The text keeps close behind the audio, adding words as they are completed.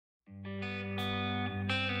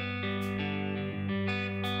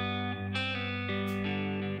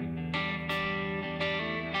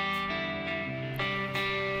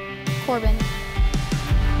Korbyn.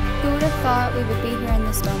 Who would have thought we would be here in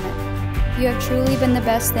this moment? You have truly been the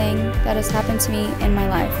best thing that has happened to me in my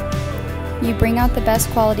life. You bring out the best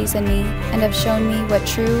qualities in me and have shown me what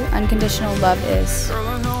true, unconditional love is.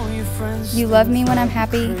 You love me when I'm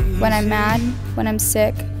happy, when I'm mad, when I'm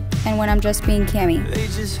sick, and when I'm just being Cami.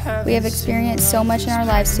 We have experienced so much in our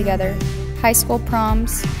lives together. High school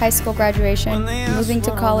proms, high school graduation, moving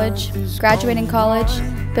to college, graduating college,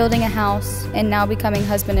 building a house, and now becoming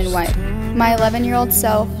husband and wife. My 11-year-old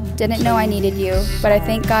self didn't know I needed you, but I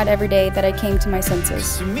thank God every day that I came to my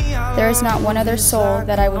senses. There is not one other soul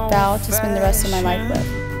that I would vow to spend the rest of my life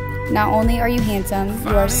with. Not only are you handsome,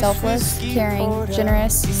 you are selfless, caring,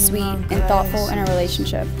 generous, sweet, and thoughtful in a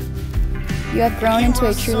relationship. You have grown into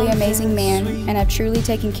a truly amazing man and have truly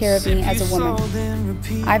taken care of me as a woman.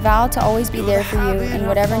 I vow to always be there for you in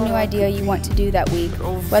whatever new idea you want to do that week,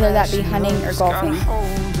 whether that be hunting or golfing.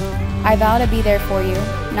 I vow to be there for you,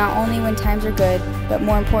 not only when times are good, but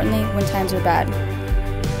more importantly when times are bad.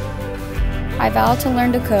 I vow to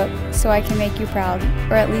learn to cook so I can make you proud,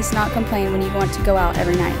 or at least not complain when you want to go out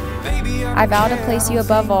every night. I vow to place you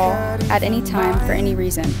above all, at any time, for any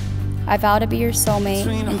reason. I vow to be your soulmate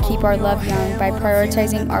and keep our love young by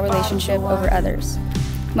prioritizing our relationship over others.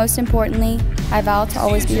 Most importantly, I vow to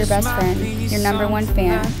always be your best friend, your #1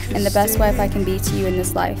 fan, and the best wife I can be to you in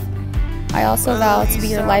this life. I also vow to be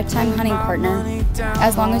your lifetime hunting partner,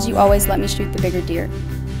 as long as you always let me shoot the bigger deer.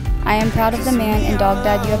 I am proud of the man and dog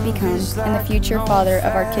dad you have become, and the future father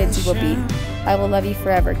of our kids you will be. I will love you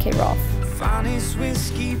forever, K. Rolf.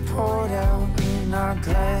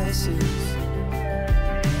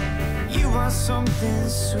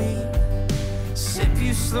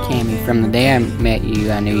 Cami, from the day I met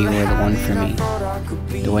you, I knew you were the one for me.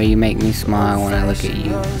 The way you make me smile when I look at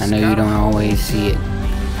you. I know you don't always see it,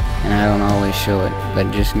 and I don't always show it,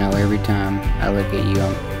 but just know every time I look at you,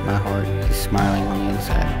 my heart is smiling on the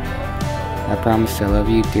inside. I promise to love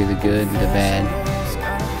you through the good, the bad,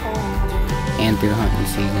 and through hunting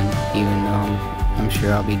season, even though I'm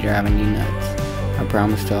sure I'll be driving you nuts. I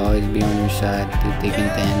promise to always be on your side through thick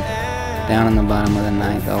and thin. Down on the bottom of the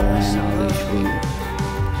ninth, I'll win and I'll lose for you.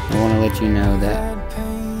 I want to let you know that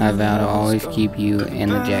I vow to always keep you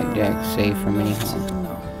and the Jack safe from any harm.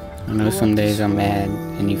 I know some days I'm mad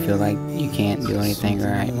and you feel like you can't do anything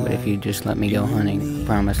right, but if you just let me go hunting, I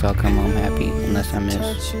promise I'll come home happy unless I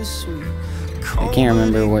miss. I can't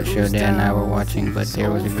remember what show Dad and I were watching, but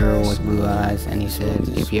there was a girl with blue eyes, and he said,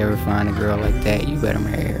 if you ever find a girl like that, you better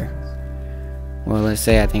marry her. Well, let's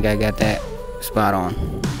say I think I got that spot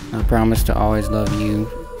on. I promise to always love you,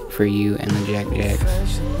 for you and the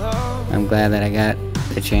Jacks. I'm glad that I got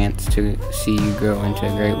the chance to see you grow into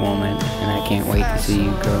a great woman, and I can't wait to see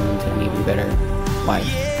you grow into an even better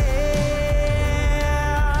wife.